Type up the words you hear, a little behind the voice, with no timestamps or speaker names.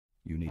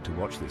You need to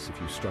watch this if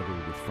you struggle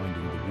with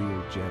finding the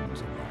real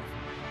gems in life.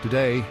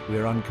 Today,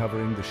 we're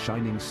uncovering the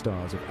shining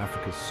stars of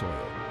Africa's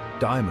soil.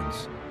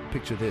 Diamonds.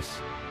 Picture this.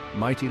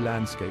 Mighty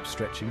landscape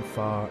stretching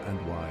far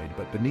and wide,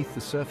 but beneath the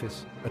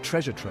surface, a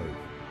treasure trove.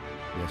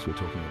 Yes, we're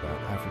talking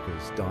about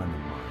Africa's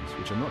diamond mines,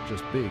 which are not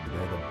just big,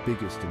 they're the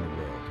biggest in the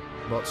world.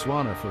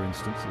 Botswana, for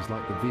instance, is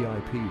like the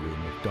VIP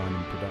room of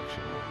diamond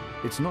production.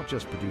 It's not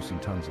just producing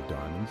tons of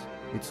diamonds,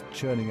 it's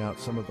churning out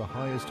some of the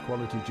highest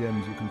quality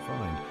gems you can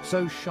find.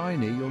 So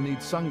shiny, you'll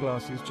need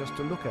sunglasses just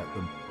to look at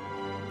them.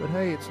 But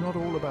hey, it's not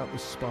all about the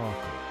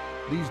sparkle.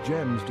 These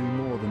gems do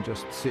more than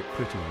just sit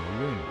pretty on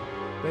a ring.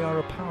 They are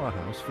a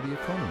powerhouse for the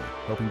economy,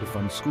 helping to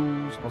fund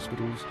schools,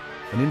 hospitals,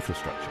 and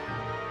infrastructure.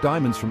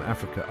 Diamonds from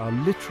Africa are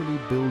literally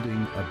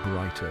building a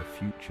brighter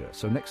future.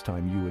 So next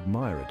time you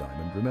admire a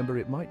diamond, remember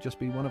it might just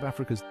be one of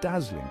Africa's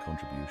dazzling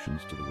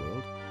contributions to the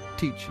world,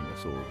 teaching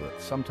us all that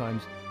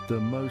sometimes the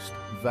most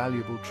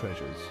valuable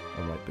treasures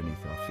are right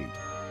beneath our feet.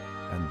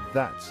 And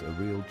that's a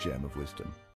real gem of wisdom.